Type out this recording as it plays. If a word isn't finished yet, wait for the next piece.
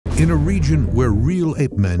In a region where real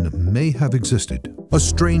ape men may have existed, a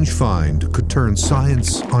strange find could turn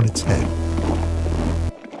science on its head.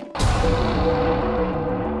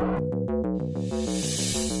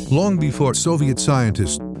 Long before Soviet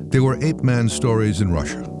scientists, there were ape man stories in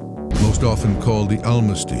Russia, most often called the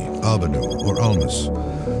Almasty, Albinu, or Almas.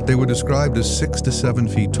 They were described as 6 to 7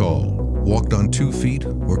 feet tall, walked on 2 feet,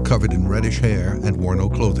 were covered in reddish hair, and wore no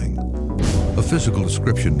clothing. A physical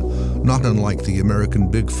description not unlike the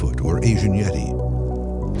American Bigfoot or Asian Yeti.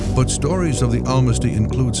 But stories of the Almasty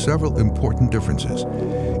include several important differences.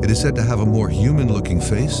 It is said to have a more human-looking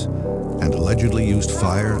face and allegedly used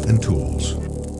fire and tools.